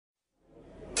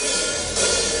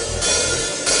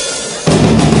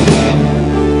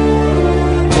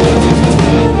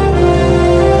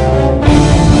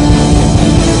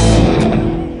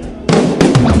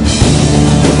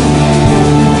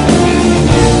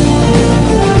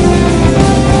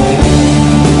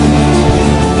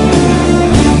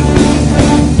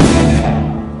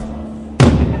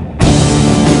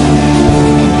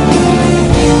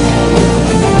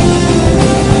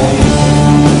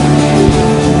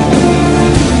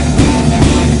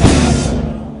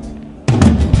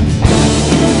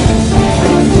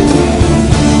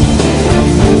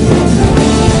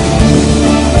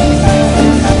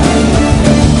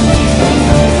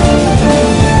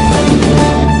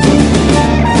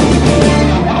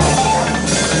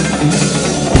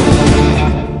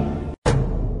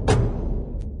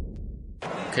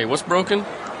Okay, what's broken?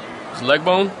 His leg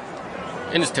bone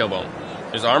and his tailbone.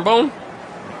 His arm bone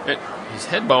and his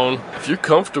head bone. If you're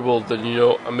comfortable, then,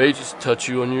 I may just touch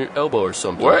you on your elbow or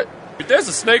something. What? There's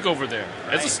a snake over there.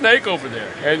 There's a snake over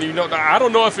there. And, I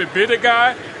don't know if it bit a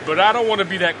guy, but I don't want to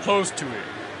be that close to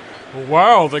it.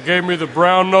 Wow, they gave me the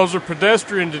brown-noser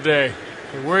pedestrian today.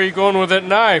 Hey, where are you going with that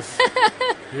knife?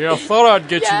 Yeah, I thought I'd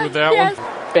get you with that one.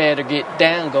 Better get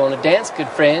down, gonna dance, good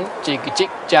friend. Chicka chick,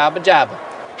 jabba jabba.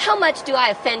 How much do I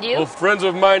offend you? Well, friends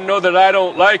of mine know that I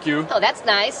don't like you. Oh, that's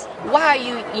nice. Why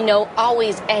are you,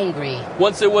 always angry?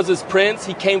 Once it was his prince,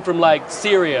 he came from,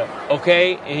 Syria,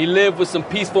 okay? And he lived with some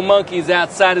peaceful monkeys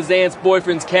outside his aunt's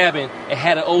boyfriend's cabin and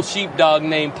had an old sheepdog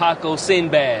named Paco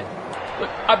Sinbad.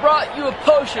 Look, I brought you a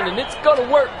potion, and it's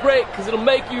gonna work great because it'll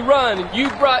make you run. And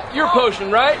you brought your potion,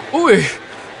 right? Ooh,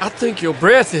 I think your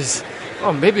breath is...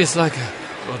 Oh, maybe it's like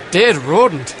a dead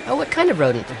rodent. Oh, what kind of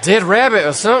rodent? A dead rabbit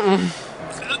or something.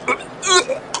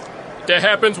 That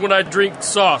happens when I drink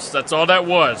sauce. That's all that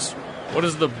was. What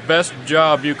is the best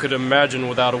job you could imagine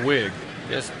without a wig?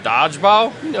 Yes,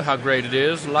 dodgeball? You know how great it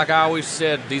is. Like I always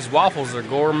said, these waffles are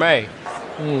gourmet.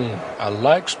 I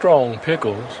like strong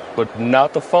pickles, but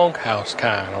not the funk house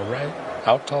kind, all right?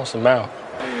 I'll toss them out.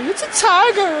 It's a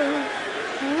tiger.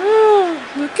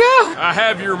 Oh, look out. I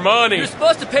have your money. You're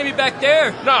supposed to pay me back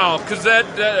there. No, because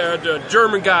that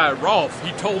German guy, Rolf,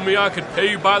 he told me I could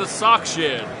pay you by the sock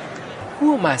shed.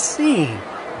 Who am I seeing?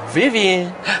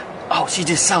 Vivian. Oh, she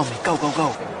just saw me. Go, go,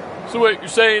 go. So wait, you're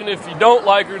saying if you don't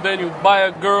like her, then you buy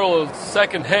a girl a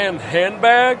second-hand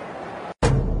handbag?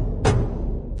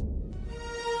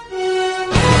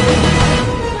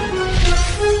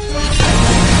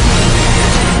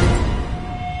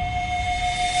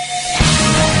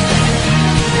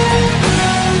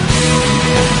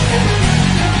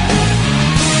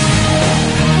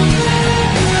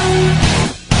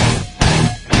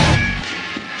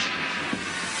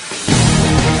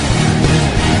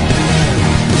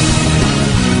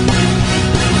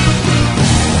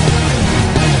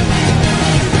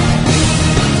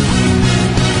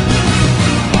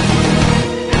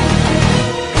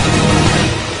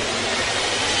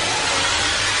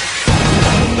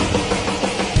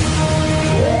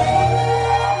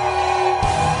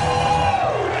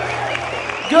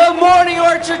 Good morning,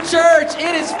 Orchard Church.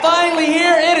 It is finally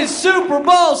here. It is Super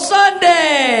Bowl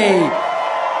Sunday.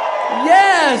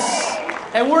 Yes.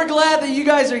 And we're glad that you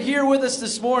guys are here with us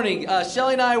this morning.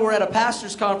 Shelly and I were at a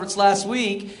pastor's conference last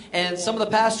week, and some of the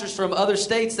pastors from other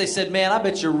states, they said, man, I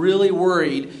bet you're really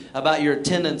worried about your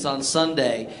attendance on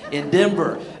Sunday in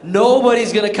Denver.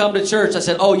 Nobody's going to come to church. I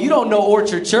said, oh, you don't know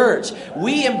Orchard Church.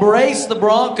 We embrace the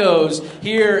Broncos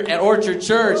here at Orchard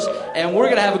Church, and we're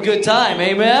going to have a good time.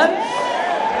 Amen?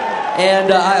 And,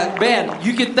 man,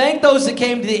 you can thank those that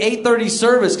came to the 8:30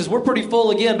 service, because we're pretty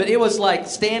full again, but it was like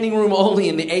standing room only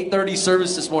in the 8:30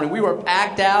 service this morning. We were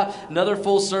packed out, another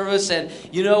full service, and,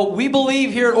 we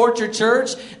believe here at Orchard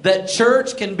Church that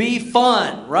church can be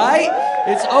fun, right?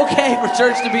 It's okay for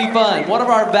church to be fun. One of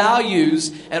our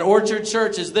values at Orchard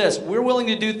Church is this: we're willing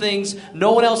to do things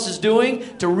no one else is doing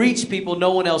to reach people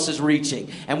no one else is reaching.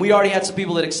 And we already had some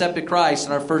people that accepted Christ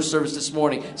in our first service this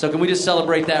morning, so can we just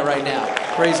celebrate that right now?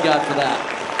 Praise God for that.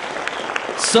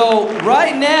 So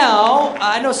right now,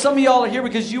 I know some of y'all are here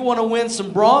because you want to win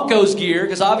some Broncos gear,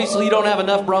 because obviously you don't have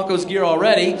enough Broncos gear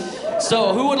already.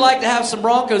 So who would like to have some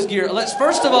Broncos gear? Let's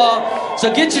first of all,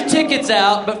 so get your tickets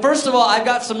out. But first of all, I've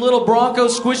got some little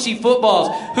Broncos squishy footballs.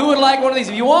 Who would like one of these?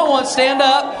 If you want one, stand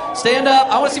up. Stand up.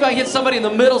 I want to see if I can hit somebody in the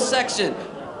middle section.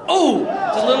 Oh,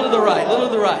 just a little to the right, a little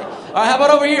to the right. All right, how about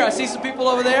over here? I see some people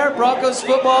over there. Broncos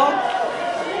football.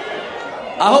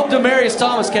 I hope Demaryius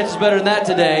Thomas catches better than that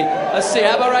today. Let's see.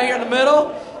 How about right here in the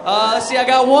middle? Let's see. I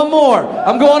got one more.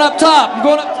 I'm going up top.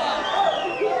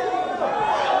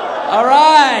 All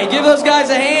right. Give those guys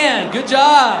a hand. Good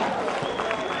job.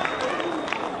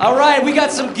 All right. We got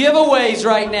some giveaways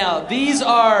right now. These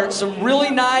are some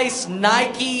really nice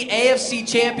Nike AFC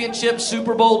Championship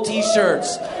Super Bowl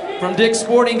t-shirts from Dick's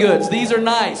Sporting Goods. These are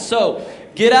nice. So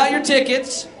get out your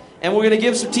tickets, and we're going to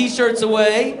give some t-shirts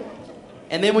away.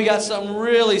 And then we got something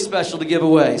really special to give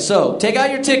away. So, take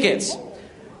out your tickets.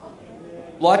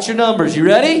 Watch your numbers. You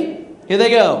ready? Here they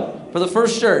go. For the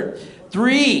first shirt.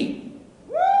 3.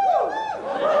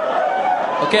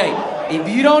 Okay. If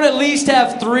you don't at least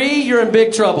have 3, you're in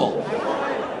big trouble.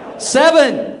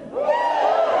 7.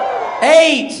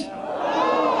 8.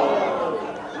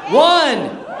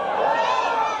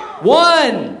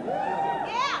 1.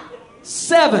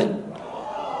 7.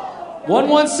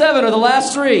 117 are the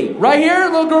last 3. Right here?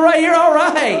 Little girl right here? All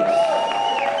right.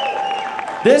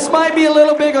 This might be a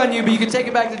little big on you, but you can take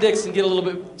it back to Dixon and get a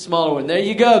little bit smaller one. There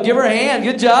you go. Give her a hand.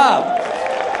 Good job.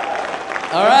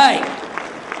 All right.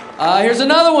 Here's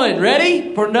another one.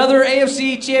 Ready? For another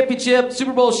AFC Championship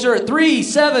Super Bowl shirt. 3,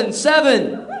 7,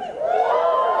 7.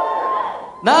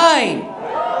 9.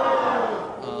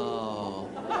 Oh.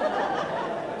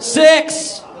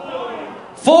 6.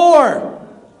 4.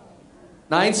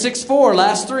 9, 6, 4.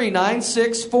 Last three. 9,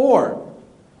 6, 4.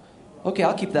 Okay,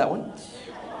 I'll keep that one.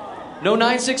 No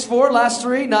 9, 6, 4. Last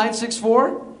three. 9, 6, 4.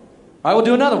 All right, we'll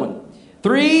do another one.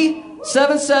 3,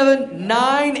 7, 7,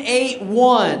 9, 8,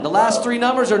 1. The last three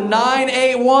numbers are 9,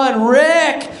 8, 1.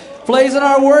 Rick plays in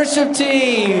our worship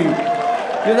team.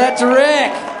 Give that to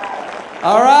Rick.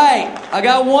 All right, I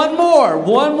got one more.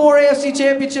 One more AFC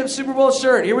Championship Super Bowl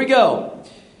shirt. Here we go.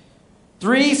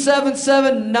 3, 7,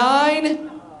 7,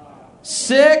 9,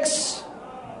 6.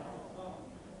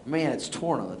 Man, it's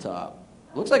torn on the top.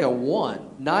 Looks like a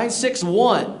 1. 9, 6,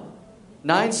 1.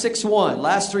 9, 6, 1.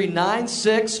 Last three, 9,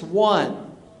 6, 1.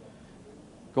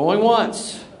 Going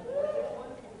once.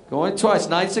 Going twice.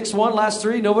 9, 6, 1. Last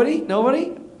three. Nobody?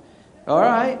 Nobody? All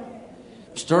right.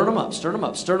 Stirring them up. Stirring them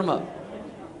up. Stirring them up.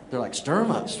 They're like, stir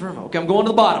them up. Stir them up. Okay, I'm going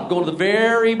to the bottom. I'm going to the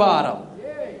very bottom.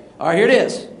 All right, here it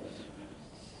is.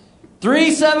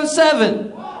 3, 7,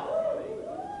 7.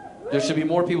 There should be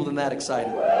more people than that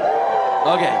excited.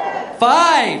 Okay.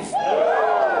 5.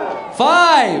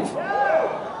 5.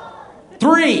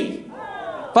 3.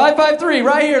 5, 5, 3.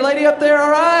 Right here. Lady up there.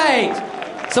 All right.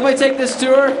 Somebody take this to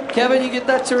her. Kevin, you get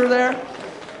that to her there.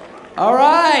 All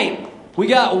right. We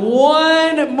got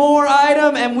one more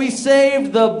item, and we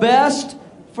saved the best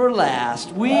for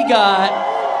last. We got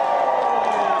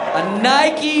a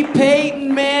Nike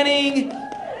Peyton Manning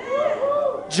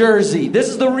jersey. This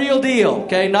is the real deal,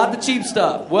 okay? Not the cheap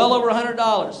stuff. Well over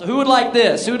 $100. So who would like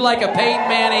this? Who would like a Peyton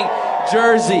Manning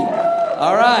jersey?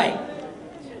 All right.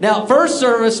 Now, first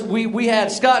service, we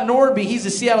had Scott Nordby. He's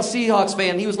a Seattle Seahawks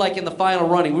fan. He was like in the final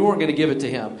running. We weren't going to give it to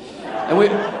him. And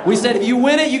we said, if you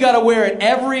win it, you got to wear it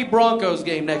every Broncos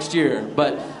game next year.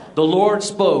 But the Lord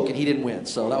spoke, and he didn't win.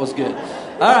 So that was good.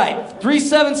 All right,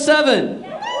 377.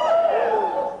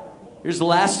 Here's the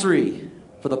last three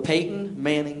for the Peyton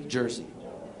Manning jersey.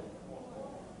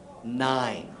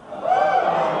 9.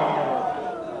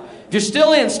 If you're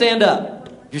still in, stand up.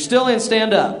 If you're still in,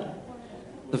 stand up.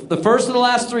 The first of the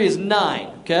last three is 9,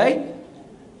 okay?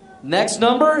 Next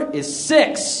number is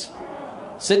 6.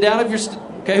 Sit down if you're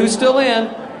okay, who's still in?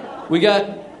 We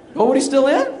got, nobody's still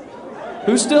in?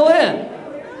 Who's still in?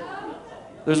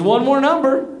 There's one more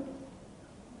number.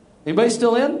 Anybody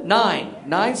still in? 9.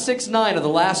 9, 6, 9 are the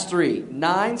last three.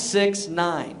 9, 6,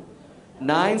 9.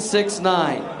 9, 6,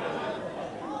 9.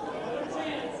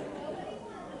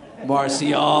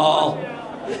 Marcial.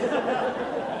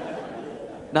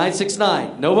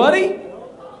 969. Nobody?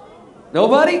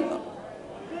 Nobody?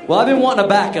 Well, I've been wanting a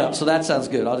backup, so that sounds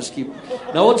good. I'll just keep.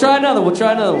 No, we'll try another. We'll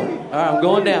try another one. All right, I'm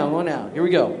going down. Going down. Here we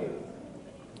go.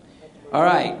 All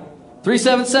right.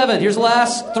 377. Here's the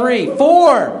last three. 4.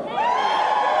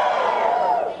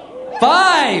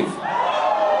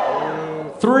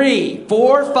 5. 3.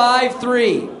 4, 5,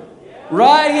 3.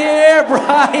 Right here,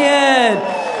 Brian.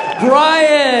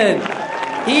 Brian.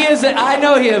 He is, I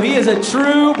know him. He is a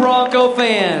true Bronco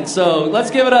fan. So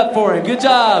let's give it up for him. Good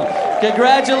job.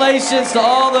 Congratulations to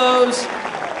all those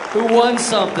who won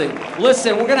something.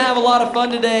 Listen, we're going to have a lot of fun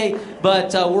today,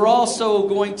 but we're also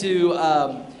going to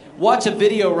watch a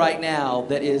video right now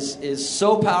that is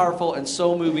so powerful and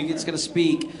so moving. It's going to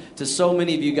speak to so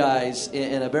many of you guys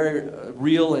in a very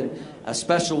real and a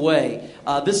special way.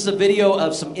 This is a video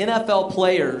of some NFL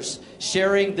players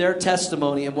sharing their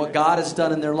testimony and what God has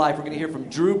done in their life. We're going to hear from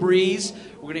Drew Brees.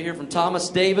 We're going to hear from Thomas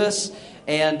Davis.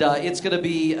 And it's going to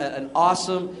be an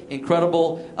awesome,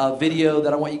 incredible video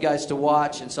that I want you guys to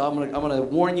watch. And so I'm going to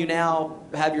warn you now.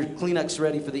 Have your Kleenex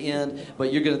ready for the end.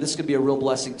 But this is going to be a real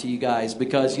blessing to you guys.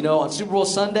 Because, you know, on Super Bowl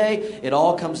Sunday, it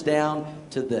all comes down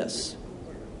to this.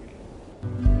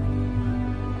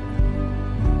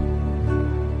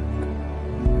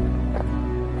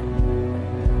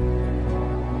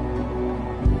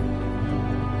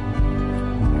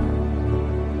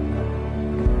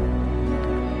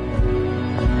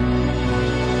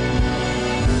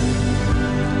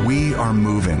 Are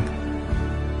moving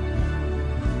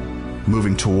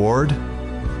toward,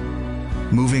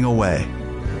 moving away.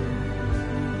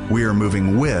 We are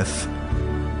moving with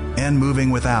and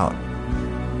moving without.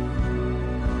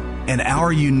 And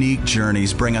our unique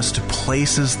journeys bring us to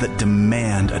places that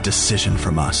demand a decision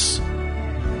from us.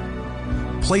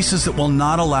 Places that will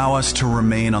not allow us to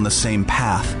remain on the same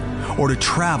path or to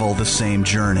travel the same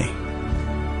journey.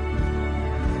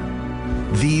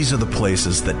 These are the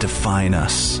places that define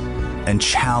us and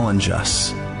challenge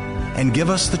us and give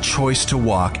us the choice to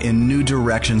walk in new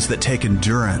directions that take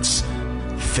endurance,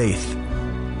 faith,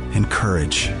 and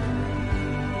courage.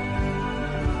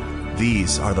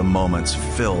 These are the moments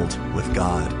filled with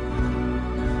God.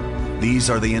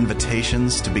 These are the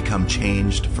invitations to become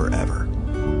changed forever.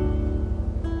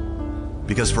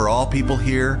 Because for all people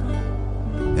here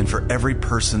and for every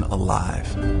person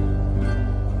alive,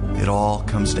 it all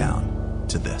comes down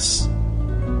to this.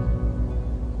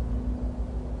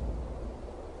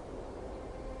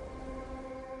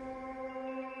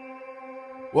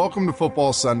 Welcome to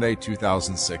Football Sunday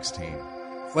 2016.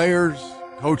 Players,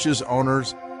 coaches,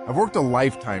 owners have worked a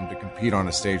lifetime to compete on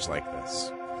a stage like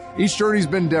this. Each journey's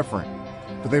been different,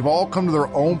 but they've all come to their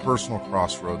own personal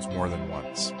crossroads more than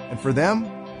once. And for them,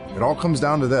 it all comes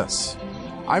down to this.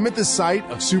 I'm at the site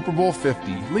of Super Bowl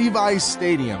 50, Levi's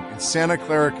Stadium in Santa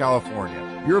Clara, California.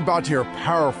 You're about to hear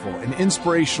powerful and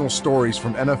inspirational stories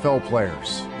from NFL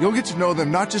players. You'll get to know them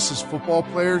not just as football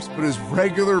players, but as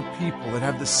regular people that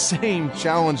have the same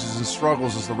challenges and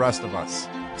struggles as the rest of us.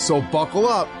 So buckle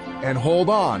up and hold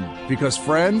on, because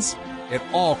friends, it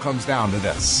all comes down to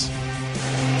this.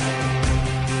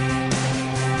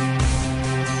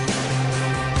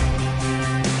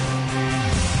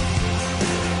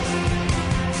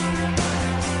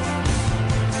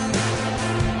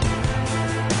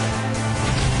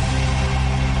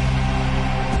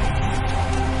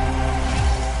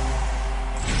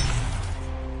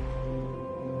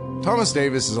 Thomas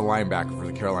Davis is a linebacker for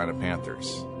the Carolina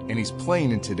Panthers, and he's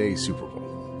playing in today's Super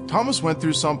Bowl. Thomas went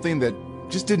through something that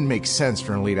just didn't make sense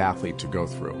for an elite athlete to go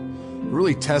through. It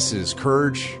really tested his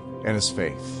courage and his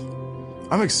faith.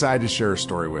 I'm excited to share a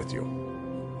story with you.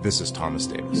 This is Thomas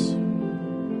Davis.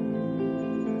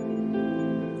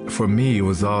 For me, it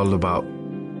was all about,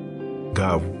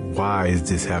 God, why is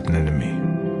this happening to me?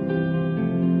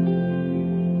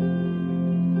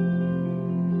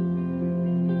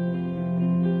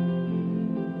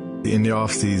 In the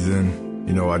off season,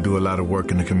 I do a lot of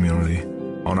work in the community.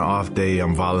 On an off day,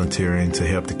 I'm volunteering to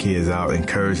help the kids out,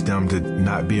 encourage them to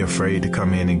not be afraid to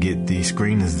come in and get these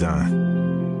screenings done.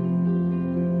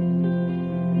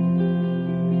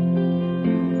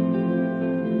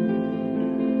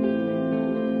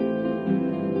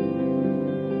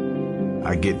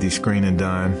 I get the screening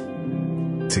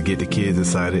done to get the kids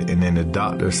excited, and then the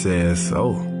doctor says,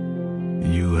 "Oh,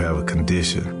 you have a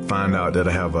condition." Find out that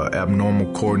I have an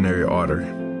abnormal coronary artery.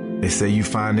 They say you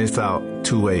find this out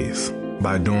 2 ways: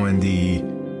 by doing the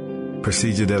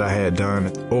procedure that I had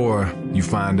done, or you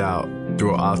find out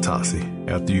through an autopsy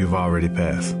after you've already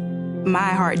passed. My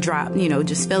heart dropped,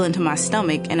 just fell into my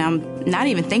stomach, and I'm not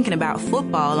even thinking about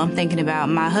football. I'm thinking about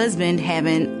my husband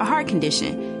having a heart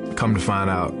condition. Come to find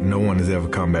out, no one has ever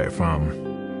come back from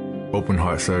open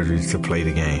heart surgery to play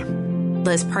the game.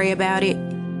 Let's pray about it.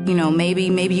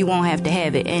 Maybe you won't have to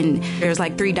have it. And there's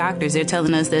like 3 doctors. They're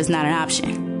telling us that's not an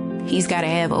option. He's got to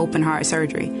have open heart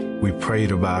surgery. We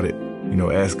prayed about it,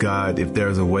 asked God if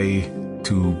there's a way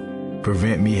to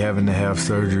prevent me having to have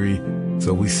surgery.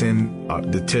 So we send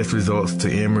the test results to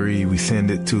Emory. We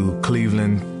send it to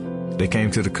Cleveland. They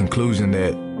came to the conclusion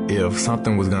that if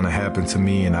something was going to happen to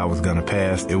me and I was going to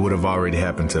pass, it would have already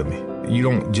happened to me. You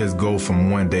don't just go from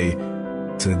one day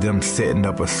to them setting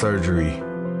up a surgery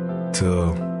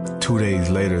to 2 days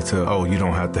later to, "Oh, you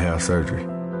don't have to have surgery."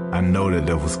 I know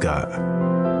that was God.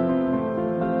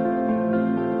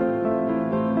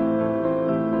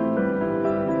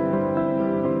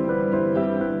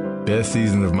 Best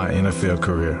season of my NFL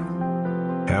career.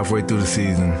 Halfway through the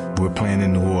season, we're playing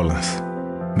in New Orleans.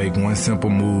 Make one simple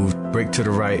move, break to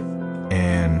the right,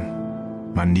 and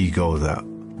my knee goes out.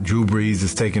 Drew Brees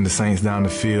is taking the Saints down the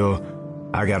field.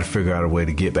 I got to figure out a way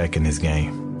to get back in this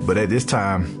game. But at this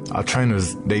time, our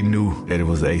trainers, they knew that it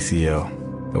was ACL.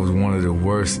 It was one of the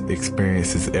worst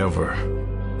experiences ever.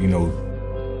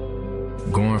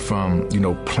 Going from,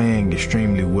 playing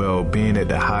extremely well, being at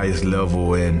the highest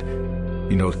level, and,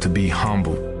 to be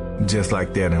humbled just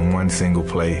like that in one single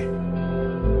play.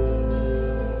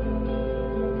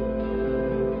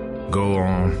 Go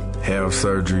on, have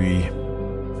surgery.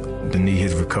 The knee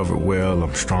has recovered well.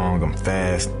 I'm strong, I'm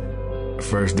fast.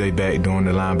 First day back doing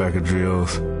the linebacker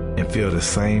drills, and feel the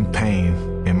same pain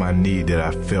in my knee that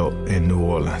I felt in New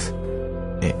Orleans.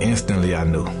 And instantly I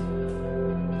knew.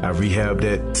 I rehabbed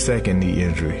that second knee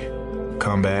injury.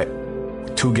 Come back,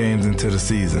 2 games into the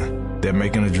season. They're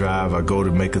making a drive. I go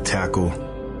to make a tackle.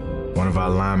 One of our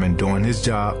linemen doing his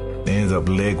job ends up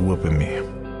leg whooping me.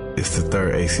 It's the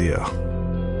 3rd ACL.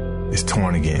 It's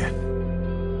torn again.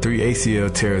 3 ACL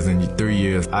tears in 3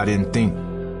 years. I didn't think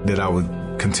that I would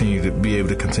continue to be able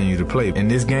to continue to play. In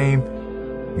this game,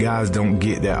 guys don't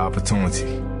get that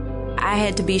opportunity. I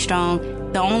had to be strong.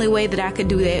 The only way that I could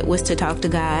do that was to talk to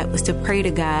God, was to pray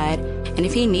to God. And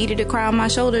if he needed to cry on my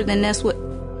shoulder, then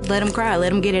let him cry,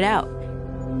 let him get it out.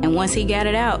 And once he got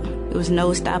it out, it was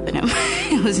no stopping him.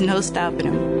 It was no stopping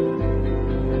him.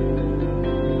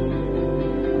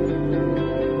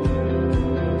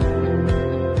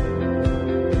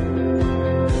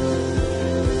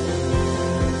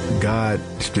 God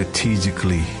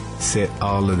strategically set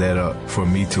all of that up for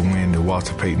me to win the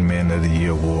Walter Payton Man of the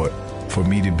Year award, for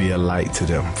me to be a light to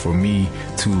them, for me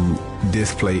to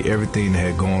display everything that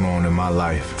had gone on in my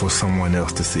life for someone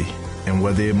else to see. And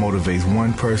whether it motivates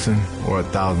one person or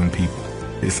 1,000 people,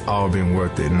 it's all been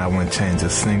worth it, and I wouldn't change a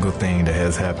single thing that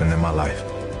has happened in my life.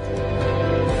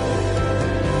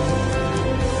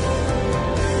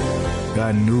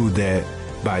 God knew that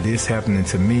by this happening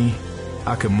to me,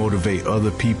 I could motivate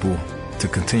other people to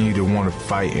continue to want to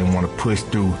fight and want to push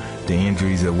through the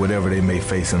injuries or whatever they may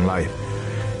face in life,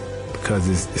 because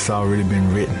it's already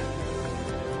been written.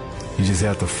 You just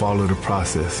have to follow the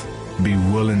process. Be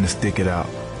willing to stick it out.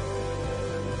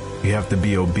 You have to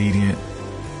be obedient,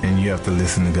 and you have to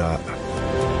listen to God.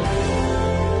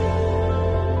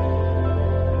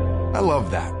 I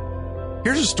love that.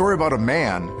 Here's a story about a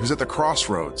man who's at the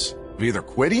crossroads of either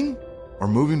quitting or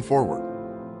moving forward.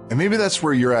 And maybe that's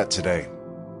where you're at today.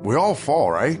 We all fall,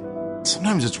 right?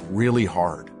 Sometimes it's really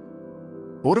hard.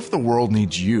 But what if the world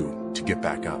needs you to get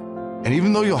back up? And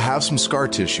even though you'll have some scar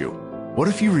tissue, what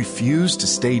if you refuse to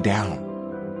stay down?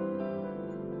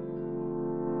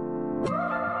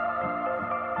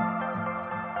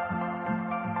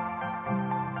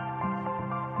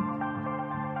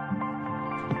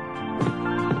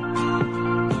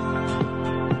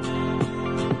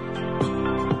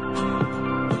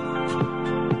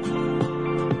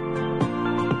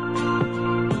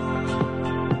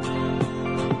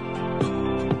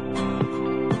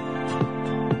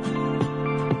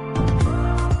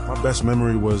 Best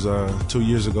memory was 2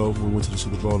 years ago when we went to the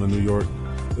Super Bowl in New York.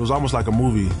 It was almost like a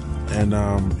movie, and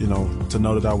to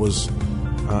know that I was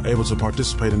able to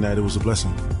participate in that, it was a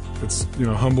blessing. It's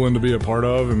humbling to be a part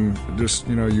of, and just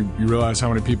you realize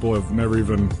how many people have never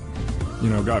even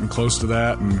gotten close to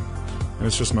that, and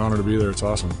it's just an honor to be there. It's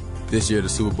awesome. This year the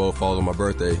Super Bowl falls on my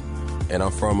birthday, and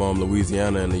I'm from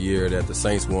Louisiana, and the year that the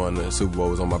Saints won the Super Bowl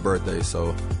was on my birthday,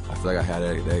 so I feel like I had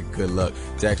that good luck.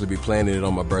 To actually be planning it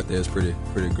on my birthday is pretty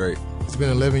great. It's been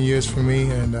 11 years for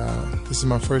me, and this is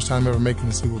my first time ever making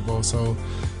the Super Bowl, so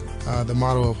the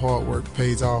motto of hard work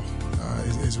pays off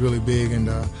is really big, and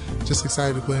just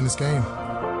excited to play in this game.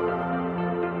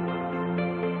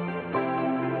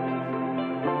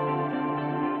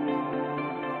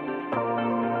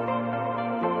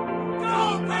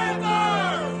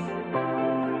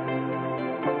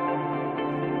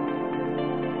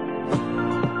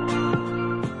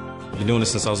 Been doing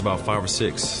this since I was about 5 or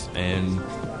 6, and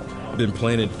been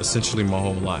playing it essentially my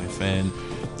whole life. And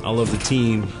I love the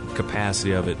team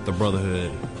capacity of it, the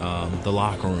brotherhood, the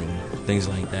locker room, things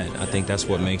like that. I think that's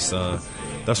what makes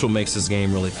this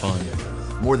game really fun.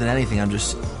 More than anything, I'm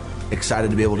just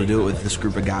excited to be able to do it with this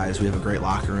group of guys. We have a great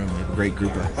locker room, we have a great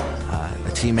group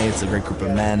of teammates, a great group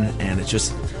of men, and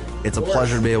it's a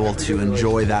pleasure to be able to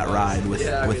enjoy that ride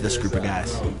with this group of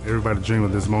guys. Everybody dreamed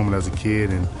of this moment as a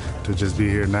kid, and to just be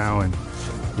here now, and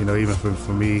even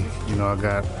for me,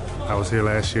 I was here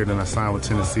last year, then I signed with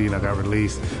Tennessee, and I got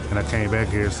released, and I came back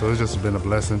here, so it's just been a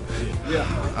blessing. Yeah,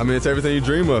 I mean, it's everything you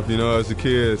dream of, as a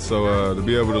kid, so to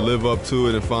be able to live up to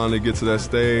it and finally get to that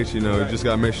stage, you just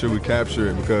got to make sure we capture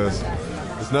it, because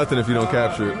it's nothing if you don't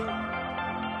capture it.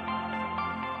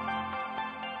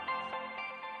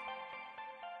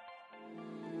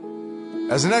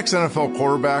 As an ex-NFL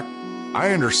quarterback,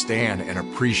 I understand and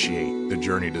appreciate the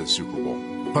journey to the Super Bowl.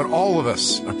 But all of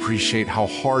us appreciate how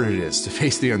hard it is to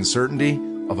face the uncertainty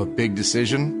of a big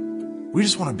decision. We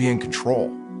just want to be in control.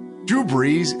 Drew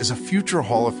Brees is a future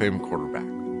Hall of Fame quarterback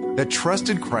that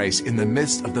trusted Christ in the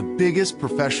midst of the biggest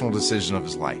professional decision of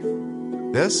his life.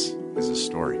 This is his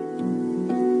story.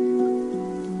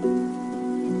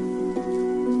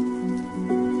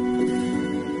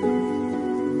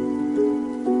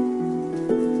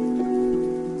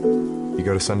 You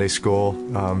go to Sunday school,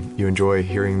 you enjoy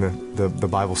hearing the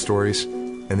Bible stories,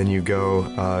 and then you go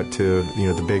to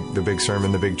the big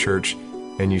sermon, the big church,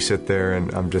 and you sit there,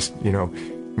 and I'm just me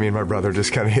and my brother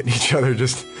just kind of hitting each other,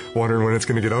 just wondering when it's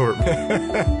going to get over.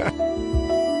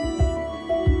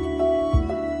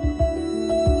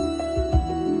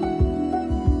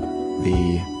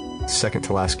 The second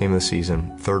to last game of the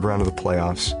season, third round of the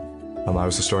playoffs, I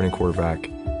was the starting quarterback.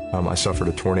 I suffered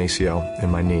a torn ACL in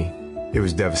my knee. it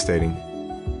was devastating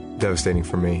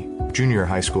for me. Junior year of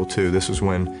high school too, this was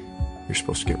when you're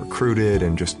supposed to get recruited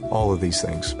and just all of these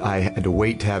things. I had to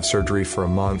wait to have surgery for a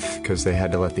month because they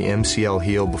had to let the MCL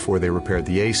heal before they repaired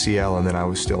the ACL, and then I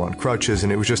was still on crutches,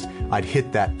 and it was just, I'd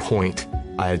hit that point.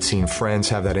 I had seen friends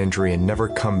have that injury and never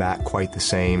come back quite the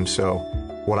same, so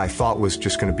what I thought was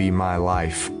just going to be my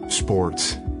life,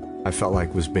 sports, I felt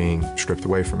like was being stripped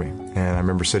away from me. And I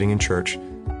remember sitting in church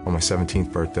on my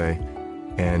 17th birthday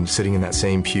and sitting in that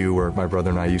same pew where my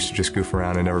brother and I used to just goof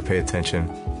around and never pay attention.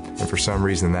 And for some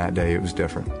reason that day it was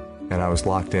different. And I was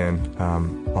locked in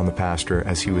on the pastor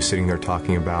as he was sitting there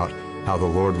talking about how the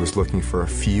Lord was looking for a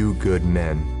few good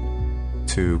men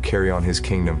to carry on his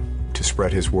kingdom, to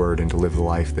spread his word and to live the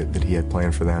life that he had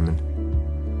planned for them.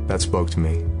 And that spoke to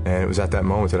me. And it was at that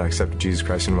moment that I accepted Jesus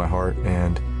Christ into my heart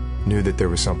and knew that there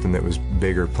was something that was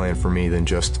bigger planned for me than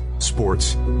just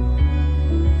sports.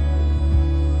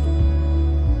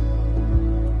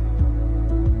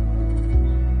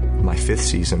 My 5th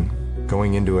season,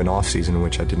 going into an off season in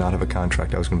which I did not have a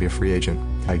contract, I was going to be a free agent.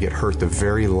 I get hurt the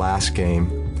very last game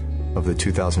of the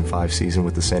 2005 season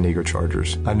with the San Diego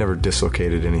Chargers. I'd never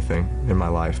dislocated anything in my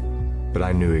life, but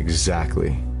I knew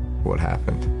exactly what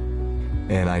happened.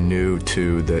 And I knew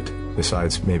too that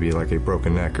besides maybe like a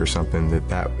broken neck or something,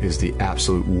 that is the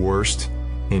absolute worst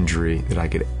injury that I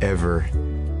could ever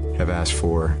have asked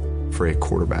for a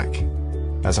quarterback.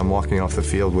 As I'm walking off the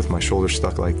field with my shoulder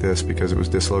stuck like this because it was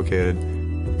dislocated,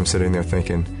 I'm sitting there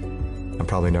thinking, I'm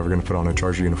probably never going to put on a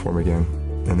Charger uniform again.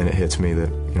 And then it hits me that,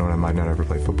 you know what, I might not ever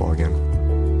play football again.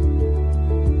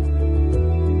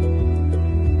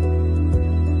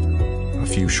 A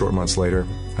few short months later,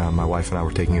 my wife and I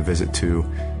were taking a visit to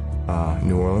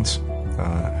New Orleans,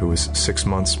 who was 6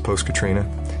 months post-Katrina,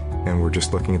 and we're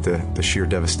just looking at the sheer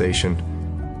devastation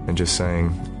and just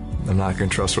saying, I'm not going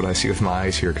to trust what I see with my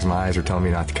eyes here because my eyes are telling me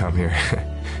not to come here.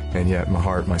 And yet my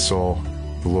heart, my soul,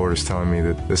 the Lord is telling me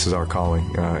that this is our calling.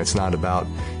 It's not about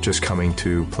just coming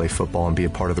to play football and be a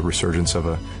part of the resurgence of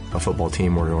a football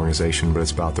team or an organization, but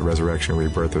it's about the resurrection and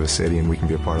rebirth of a city, and we can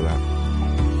be a part of that.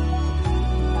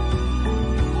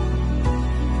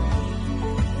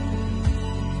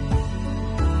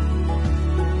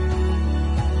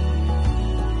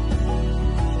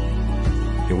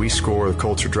 We score, the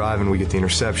Colts are driving, we get the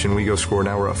interception, we go score,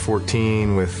 now we're up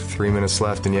 14 with 3 minutes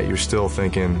left, and yet you're still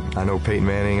thinking, I know Peyton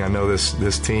Manning, I know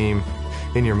this team.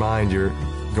 In your mind, you're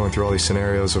going through all these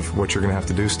scenarios of what you're going to have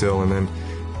to do still, and then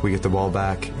we get the ball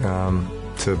back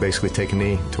to basically take a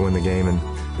knee to win the game, and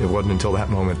it wasn't until that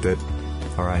moment that,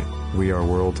 all right, we are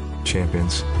world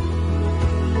champions.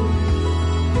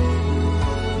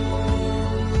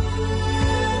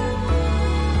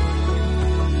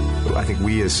 I think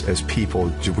we as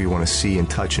people, we want to see and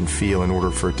touch and feel in order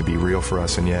for it to be real for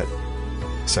us, and yet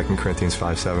 2 Corinthians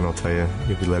 5:7 will tell you,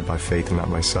 you'll be led by faith and not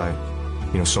by sight.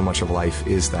 You know, so much of life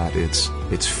is that.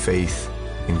 It's faith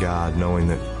in God, knowing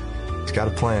that He's got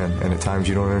a plan, and at times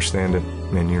you don't understand it,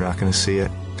 and you're not going to see it,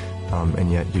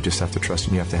 and yet you just have to trust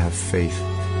and you have to have faith.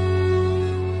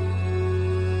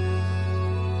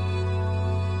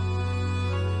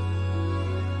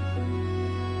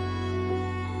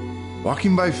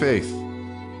 Walking by faith.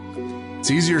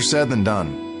 It's easier said than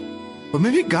done. But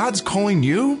maybe God's calling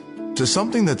you to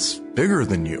something that's bigger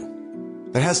than you,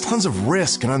 that has tons of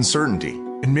risk and uncertainty.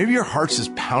 And maybe your heart's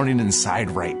just pounding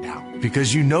inside right now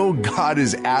because you know God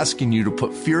is asking you to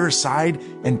put fear aside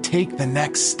and take the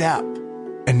next step.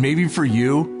 And maybe for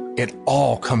you, it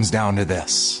all comes down to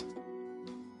this.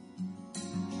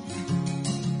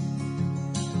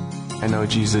 I know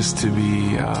Jesus to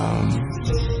be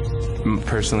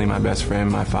personally my best friend,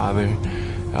 my father,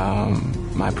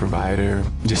 my provider,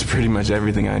 just pretty much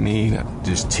everything I need.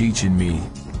 Just teaching me,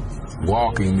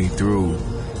 walking me through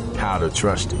how to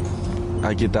trust Him.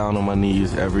 I get down on my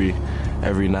knees every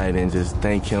night and just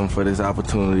thank Him for this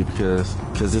opportunity because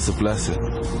it's a blessing.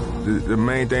 The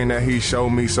main thing that He showed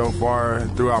me so far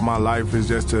throughout my life is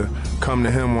just to come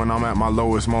to Him when I'm at my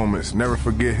lowest moments. Never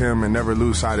forget Him and never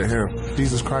lose sight of Him.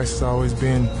 Jesus Christ has always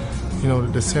been, you know,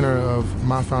 the center of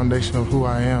my foundation of who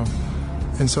I am.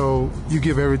 And so you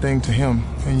give everything to Him,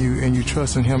 and you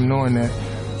trust in Him knowing that,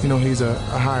 you know, He's a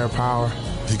higher power.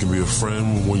 He can be a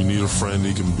friend when you need a friend.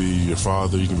 He can be your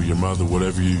father. He can be your mother.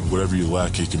 Whatever you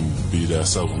lack, He can be that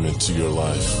supplement to your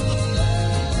life.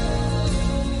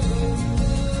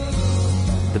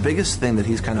 The biggest thing that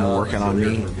He's kind of working on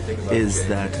me is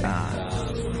that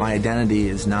my identity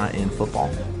is not in football.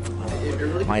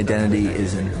 My identity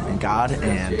is in God,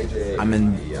 and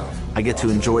I get to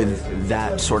enjoy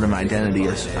that sort of identity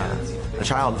as a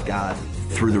child of God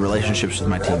through the relationships with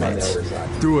my teammates.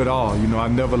 Through it all, I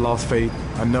never lost faith.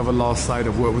 I never lost sight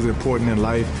of what was important in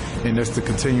life, and that's to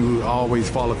continue to always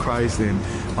follow Christ and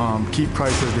keep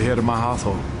Christ as the head of my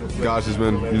household. God's just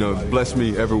been, blessed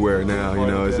me everywhere now.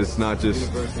 It's not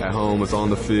just at home, it's on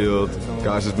the field.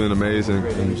 God's just been amazing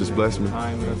and just blessed me.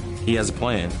 He has a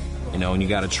plan, and you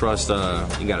got to trust.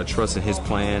 You got to trust in His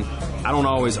plan. I don't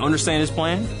always understand His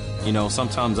plan.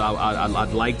 Sometimes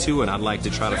I'd like to, and I'd like to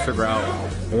try to figure out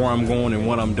where I'm going and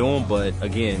what I'm doing. But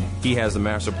again, He has the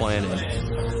master plan,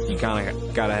 and you kind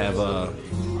of got to have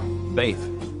faith.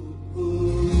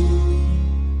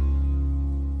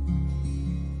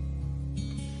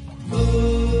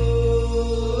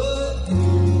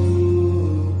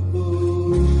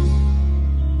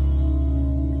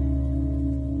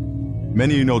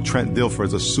 Many of you know Trent Dilfer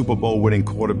as a Super Bowl winning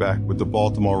quarterback with the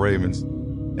Baltimore Ravens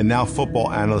and now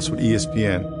football analyst with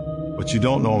ESPN, but you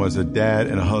don't know him as a dad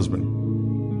and a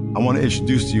husband. I want to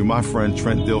introduce to you my friend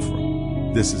Trent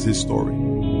Dilfer. This is his story.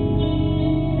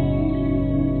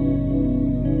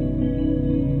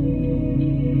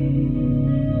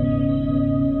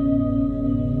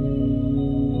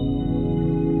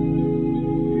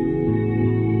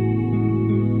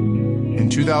 In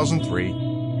 2003,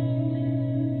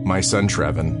 my son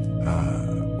Trevin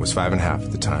was 5.5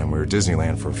 at the time. We were at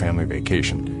Disneyland for a family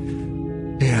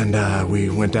vacation. And we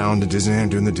went down to Disneyland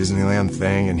doing the Disneyland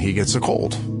thing, and he gets a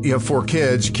cold. You have 4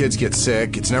 kids. Kids get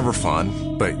sick. It's never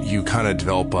fun, but you kind of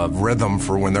develop a rhythm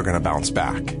for when they're going to bounce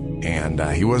back. And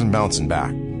he wasn't bouncing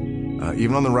back.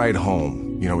 Even on the ride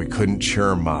home, we couldn't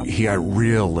cheer him up. He got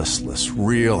real listless,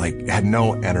 had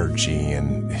no energy,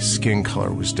 and his skin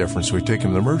color was different. So we took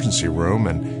him to the emergency room,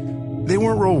 and they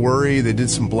weren't real worried. They did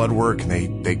some blood work,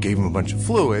 and they gave him a bunch of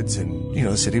fluids, and,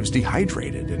 said he was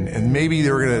dehydrated. And maybe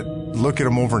they were going to look at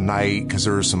him overnight because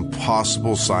there were some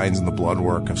possible signs in the blood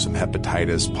work of some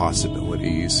hepatitis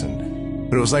possibilities.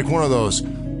 But it was like one of those,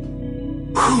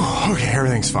 okay,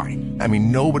 everything's fine. I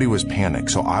mean, nobody was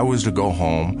panicked. So I was to go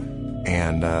home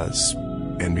and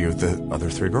be with the other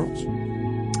 3 girls.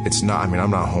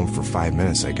 I'm not home for 5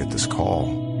 minutes. I get this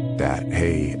call that,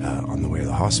 hey, on the way to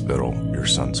the hospital, your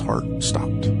son's heart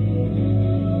stopped.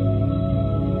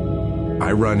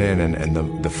 I run in,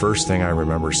 and the first thing I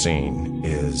remember seeing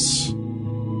is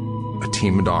a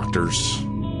team of doctors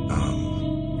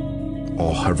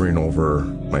all hovering over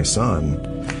my son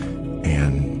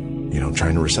and,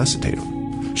 trying to resuscitate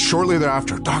him. Shortly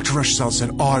thereafter, Dr. rushes out and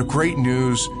said, oh, great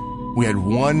news. We had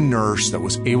one nurse that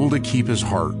was able to keep his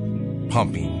heart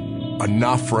pumping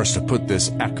enough for us to put this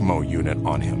ECMO unit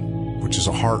on him, which is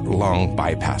a heart-lung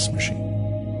bypass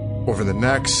machine. Over the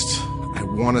next, I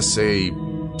want to say,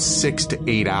 6 to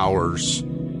 8 hours,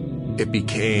 it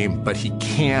became, but he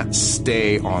can't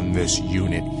stay on this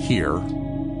unit here.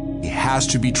 He has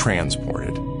to be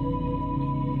transported.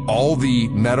 All the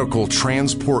medical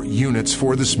transport units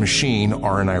for this machine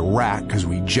are in Iraq because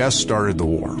we just started the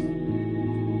war.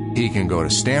 He can go to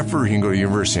Stanford, he can go to the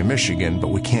University of Michigan, but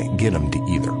we can't get him to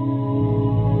either.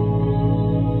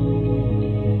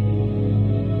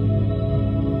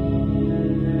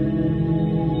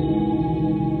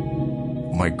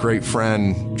 My great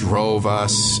friend drove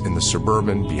us in the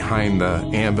Suburban behind the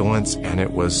ambulance, and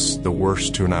it was the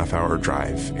worst 2.5-hour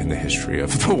drive in the history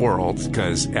of the world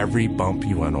because every bump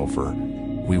he went over,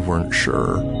 we weren't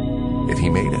sure if he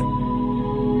made it.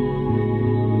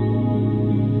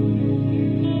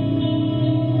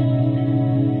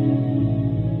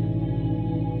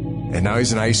 And now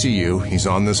he's in ICU. He's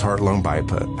on this heart-lung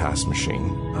bypass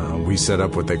machine. We set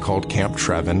up what they called Camp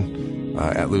Trevin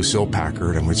at Lucille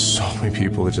Packard, and with so many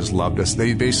people that just loved us.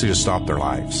 They basically just stopped their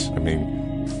lives. I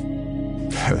mean,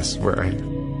 that's where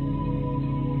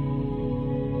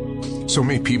so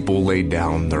many people laid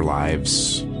down their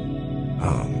lives,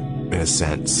 in a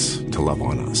sense, to love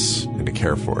on us and to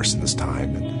care for us in this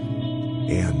time.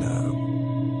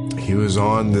 And he was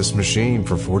on this machine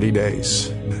for 40 days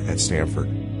at Stanford.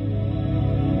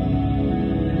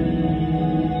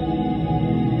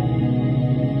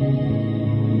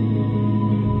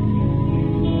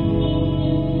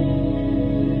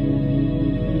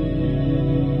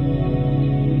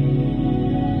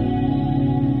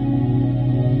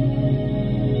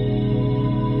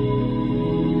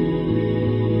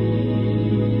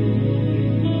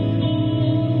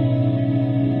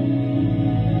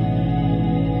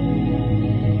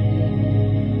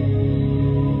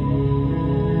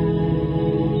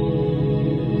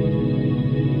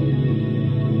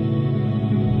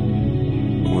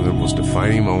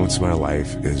 Defining moments in my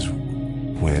life is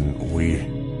when we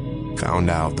found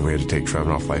out that we had to take Trevin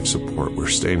off life support. We're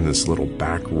staying in this little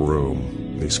back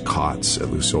room, these cots at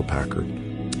Lucille Packard.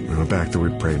 We went back there, we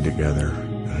prayed together,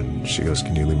 and she goes,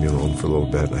 "Can you leave me alone for a little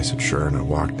bit?" And I said, "Sure," and I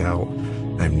walked out.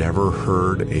 I've never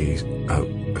heard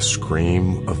a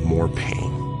scream of more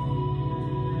pain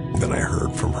than I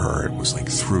heard from her. It was like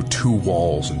through 2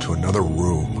 walls into another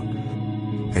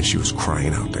room, and she was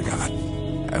crying out to God.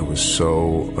 I was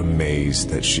so amazed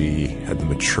that she had the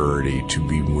maturity to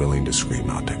be willing to scream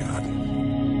out to God.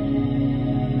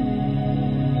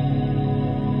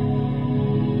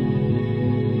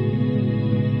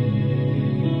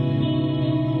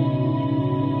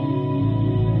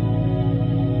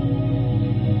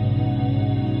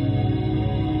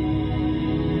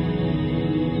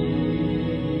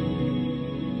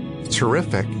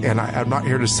 Terrific, and I'm not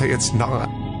here to say it's not,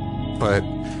 but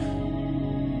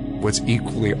what's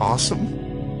equally awesome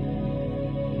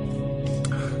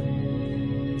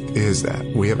is that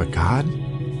we have a God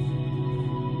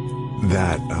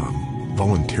that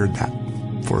volunteered that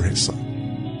for his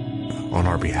son on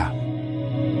our behalf.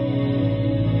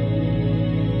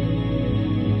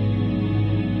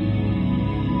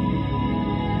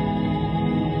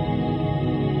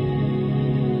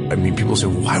 I mean, people say,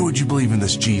 why would you believe in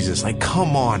this Jesus? Like,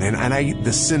 come on. And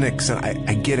the cynics, and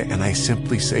I get it. And I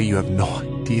simply say, you have no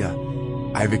idea.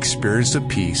 I've experienced a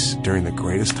peace during the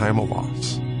greatest time of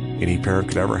loss any parent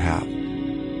could ever have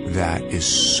that is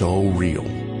so real.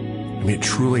 I mean,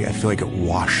 truly, I feel like it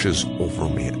washes over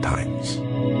me at times.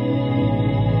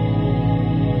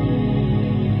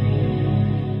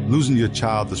 Losing your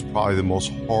child is probably the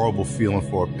most horrible feeling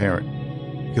for a parent,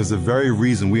 because the very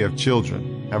reason we have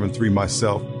children, having 3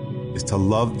 myself, is to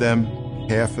love them,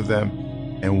 care for them,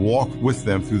 and walk with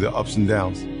them through their ups and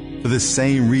downs. For this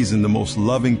same reason, the most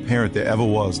loving parent there ever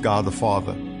was, God the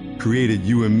Father, created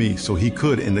you and me so he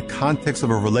could, in the context of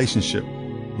a relationship,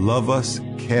 love us,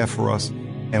 care for us,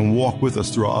 and walk with us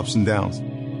through our ups and downs.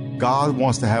 God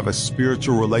wants to have a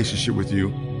spiritual relationship with you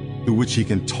through which he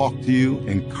can talk to you,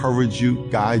 encourage you,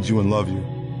 guide you, and love you.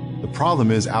 The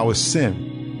problem is our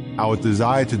sin, our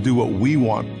desire to do what we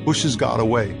want, pushes God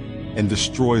away and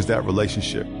destroys that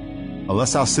relationship.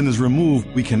 Unless our sin is removed,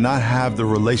 we cannot have the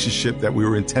relationship that we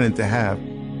were intended to have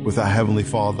with our Heavenly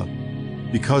Father.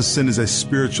 Because sin is a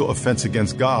spiritual offense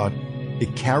against God,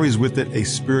 it carries with it a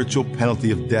spiritual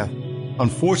penalty of death.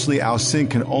 Unfortunately, our sin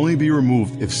can only be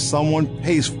removed if someone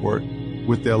pays for it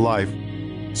with their life.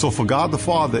 So for God the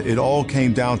Father, it all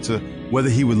came down to whether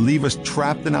he would leave us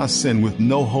trapped in our sin with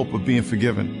no hope of being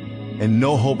forgiven and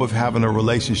no hope of having a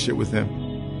relationship with him,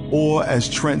 or, as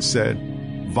Trent said,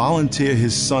 volunteer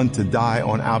his son to die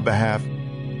on our behalf.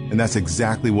 And that's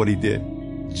exactly what he did.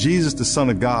 Jesus, the Son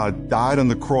of God, died on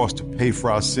the cross to pay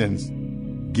for our sins,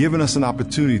 giving us an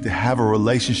opportunity to have a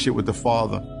relationship with the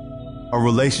Father, a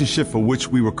relationship for which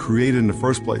we were created in the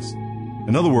first place.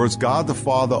 In other words, God the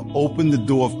Father opened the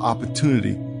door of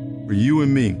opportunity for you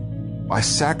and me by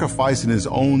sacrificing his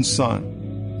own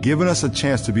son, giving us a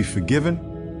chance to be forgiven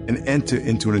and enter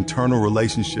into an eternal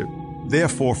relationship.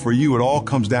 Therefore, for you, it all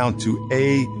comes down to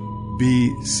A,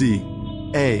 B, C.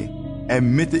 A,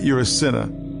 admit that you're a sinner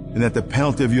and that the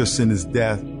penalty of your sin is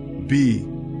death. B,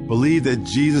 believe that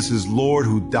Jesus is Lord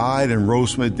who died and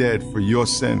rose from the dead for your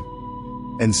sin.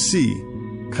 And C,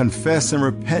 confess and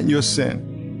repent your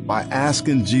sin by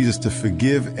asking Jesus to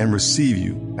forgive and receive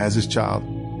you as his child.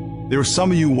 There are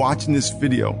some of you watching this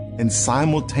video and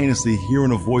simultaneously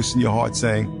hearing a voice in your heart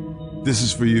saying, this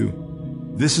is for you.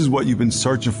 This is what you've been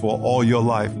searching for all your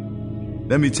life.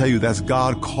 Let me tell you, that's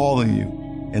God calling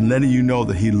you and letting you know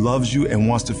that he loves you and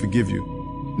wants to forgive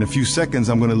you. In a few seconds,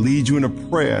 I'm going to lead you in a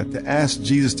prayer to ask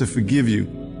Jesus to forgive you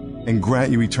and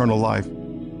grant you eternal life.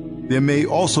 There may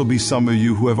also be some of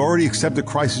you who have already accepted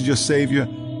Christ as your Savior,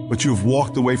 but you have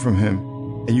walked away from him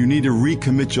and you need to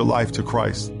recommit your life to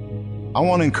Christ. I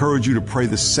want to encourage you to pray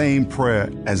the same prayer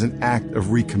as an act of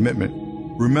recommitment.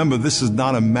 Remember, this is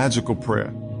not a magical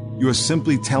prayer. You are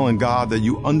simply telling God that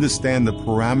you understand the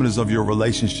parameters of your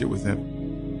relationship with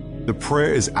him. The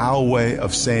prayer is our way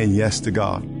of saying yes to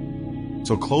God.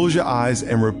 So close your eyes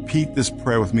and repeat this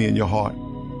prayer with me in your heart.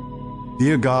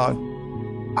 Dear God,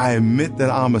 I admit that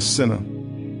I'm a sinner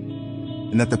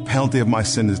and that the penalty of my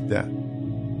sin is death.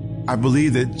 I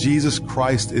believe that Jesus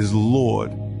Christ is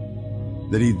Lord,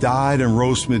 that he died and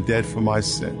rose from the dead for my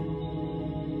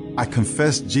sin. I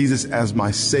confess Jesus as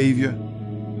my Savior.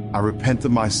 I repent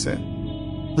of my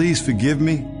sin. Please forgive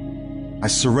me. I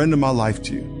surrender my life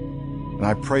to you. And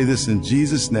I pray this in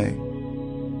Jesus'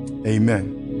 name.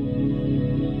 Amen.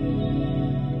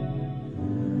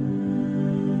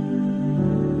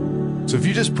 So if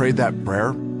you just prayed that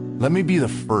prayer, let me be the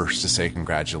first to say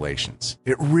congratulations.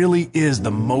 It really is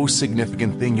the most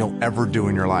significant thing you'll ever do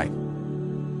in your life.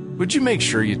 Would you make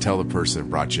sure you tell the person that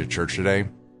brought you to church today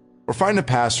or find a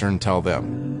pastor and tell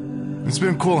them. It's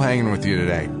been cool hanging with you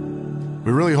today.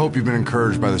 We really hope you've been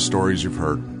encouraged by the stories you've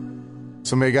heard.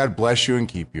 So may God bless you and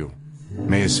keep you.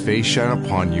 May his face shine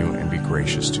upon you and be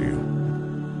gracious to you.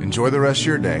 Enjoy the rest of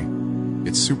your day.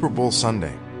 It's Super Bowl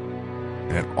Sunday,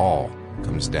 and it all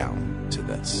comes down to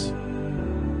this.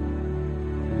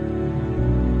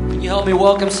 Can you help me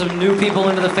welcome some new people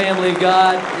into the family of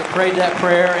God? You prayed that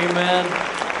prayer, amen.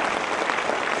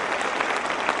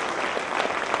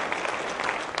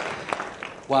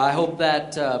 Well, I hope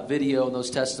that video and those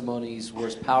testimonies were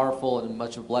as powerful and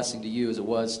much of a blessing to you as it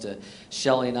was to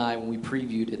Shelly and I when we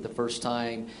previewed it the first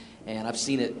time. And I've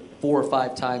seen it 4 or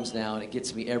 5 times now, and it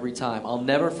gets me every time. I'll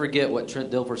never forget what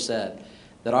Trent Dilfer said,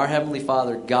 that our Heavenly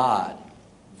Father, God,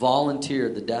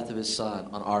 volunteered the death of his son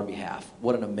on our behalf.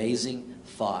 What an amazing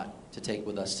thought to take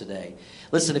with us today.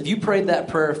 Listen, if you prayed that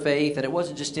prayer of faith, and it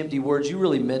wasn't just empty words, you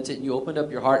really meant it, and you opened up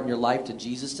your heart and your life to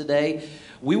Jesus today,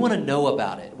 we want to know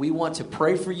about it. We want to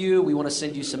pray for you. We want to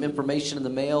send you some information in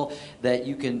the mail that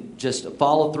you can just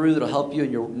follow through that'll help you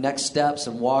in your next steps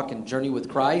and walk and journey with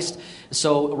Christ.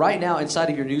 So right now, inside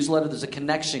of your newsletter, there's a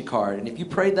connection card. And if you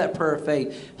prayed that prayer of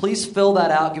faith, please fill that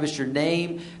out. Give us your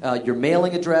name, your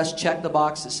mailing address. Check the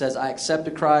box that says, I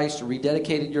accepted Christ, or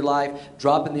rededicated your life.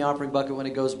 Drop in the offering bucket when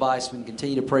it goes by so we can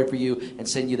continue to pray for you and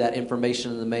send you that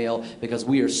information in the mail, because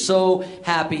we are so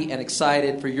happy and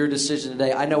excited for your decision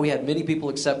today. I know we had many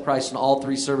people accept Christ in all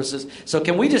 3 services. So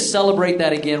can we just celebrate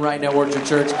that again right now, Orchard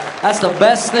Church? That's the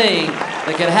best thing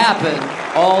that can happen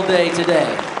all day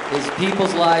today, is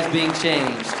people's lives being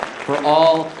changed for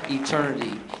all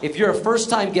eternity. If you're a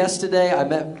first-time guest today, I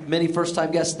met many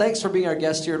first-time guests. Thanks for being our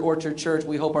guest here at Orchard Church.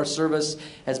 We hope our service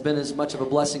has been as much of a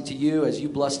blessing to you as you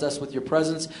blessed us with your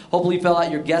presence. Hopefully you fill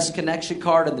out your guest connection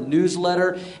card in the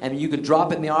newsletter, and you can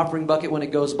drop it in the offering bucket when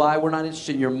it goes by. We're not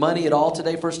interested in your money at all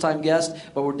today, first-time guest,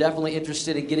 but we're definitely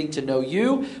interested in getting to know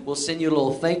you. We'll send you a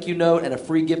little thank you note and a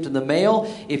free gift in the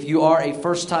mail. If you are a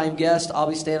first-time guest, I'll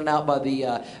be standing out by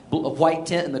the white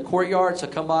tent in the courtyard, so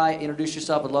come by, introduce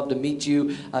yourself. I'd love to meet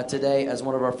you today as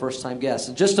one of our first-time guests.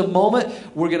 In just a moment,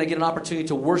 we're going to get an opportunity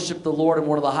to worship the Lord in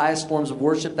one of the highest forms of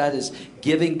worship, that is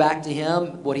giving back to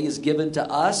Him what He has given to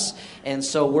us. And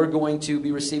so we're going to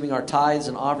be receiving our tithes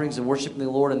and offerings and worshiping the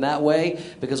Lord in that way,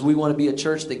 because we want to be a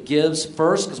church that gives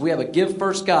first, because we have a give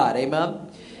first God. Amen?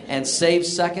 And save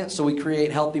second, so we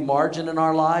create healthy margin in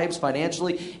our lives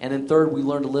financially. And then third, we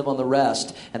learn to live on the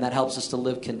rest, and that helps us to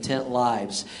live content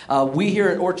lives. We here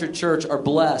at Orchard Church are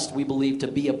blessed, we believe, to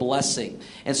be a blessing.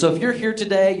 And so if you're here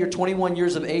today, you're 21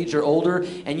 years of age or older,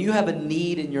 and you have a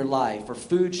need in your life for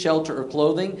food, shelter, or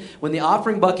clothing, when the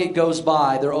offering bucket goes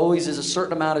by, there always is a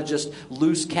certain amount of just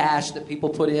loose cash that people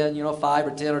put in, 5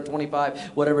 or 10 or 25,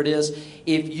 whatever it is.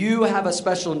 If you have a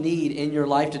special need in your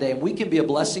life today, and we can be a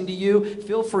blessing to you,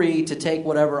 feel free to take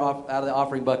whatever out of the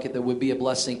offering bucket that would be a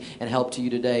blessing and help to you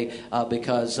today,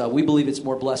 because we believe it's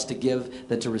more blessed to give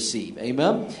than to receive.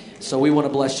 Amen? So we want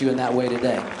to bless you in that way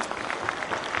today.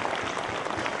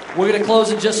 We're going to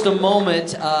close in just a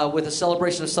moment with a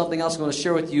celebration of something else I'm going to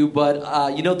share with you.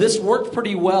 But, this worked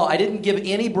pretty well. I didn't give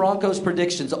any Broncos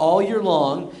predictions all year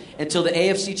long until the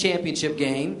AFC Championship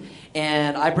game.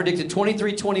 And I predicted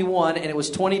 23-21, and it was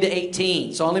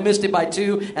 20-18. So I only missed it by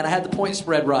 2, and I had the point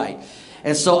spread right.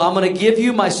 And so I'm going to give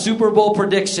you my Super Bowl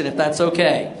prediction, if that's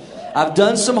okay. I've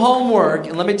done some homework,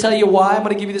 and let me tell you why I'm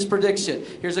going to give you this prediction.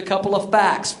 Here's a couple of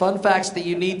facts, fun facts that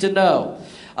you need to know.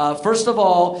 First of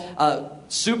all,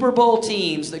 Super Bowl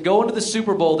teams that go into the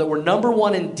Super Bowl that were number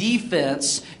 1 in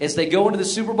defense as they go into the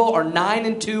Super Bowl are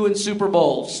 9-2 in Super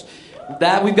Bowls.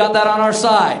 We've got that on our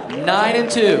side.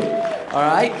 9-2. All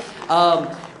right.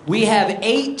 We have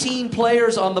 18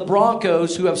 players on the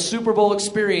Broncos who have Super Bowl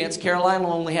experience. Carolina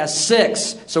only has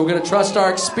 6. So we're going to trust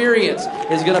our experience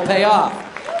is going to pay off.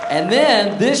 And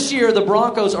then this year, the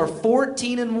Broncos are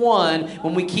 14-1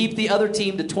 when we keep the other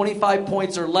team to 25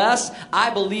 points or less. I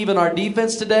believe in our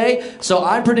defense today. So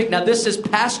I'm predicting. Now, this is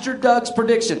Pastor Doug's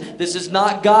prediction. This is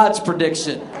not God's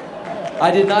prediction.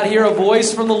 I did not hear a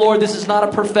voice from the Lord. This is not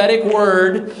a prophetic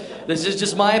word. This is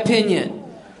just my opinion.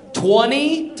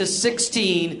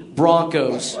 20-16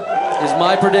 Broncos is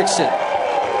my prediction.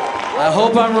 I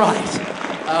hope I'm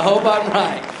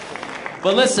right.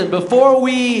 But listen, before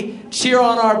we cheer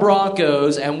on our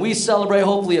Broncos and we celebrate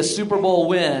hopefully a Super Bowl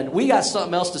win, we got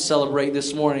something else to celebrate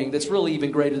this morning that's really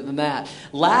even greater than that.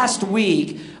 Last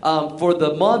week, for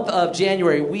the month of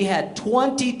January, we had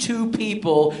 22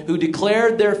 people who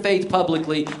declared their faith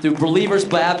publicly through believers'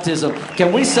 baptism.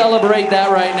 Can we celebrate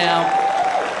that right now?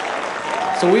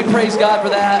 So we praise God for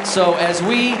that. So as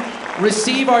we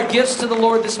receive our gifts to the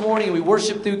Lord this morning. We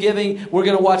worship through giving. We're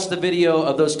going to watch the video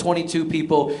of those 22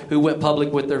 people who went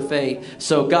public with their faith.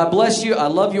 So God bless you. I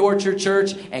love you, Orchard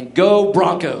Church, and go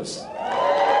Broncos.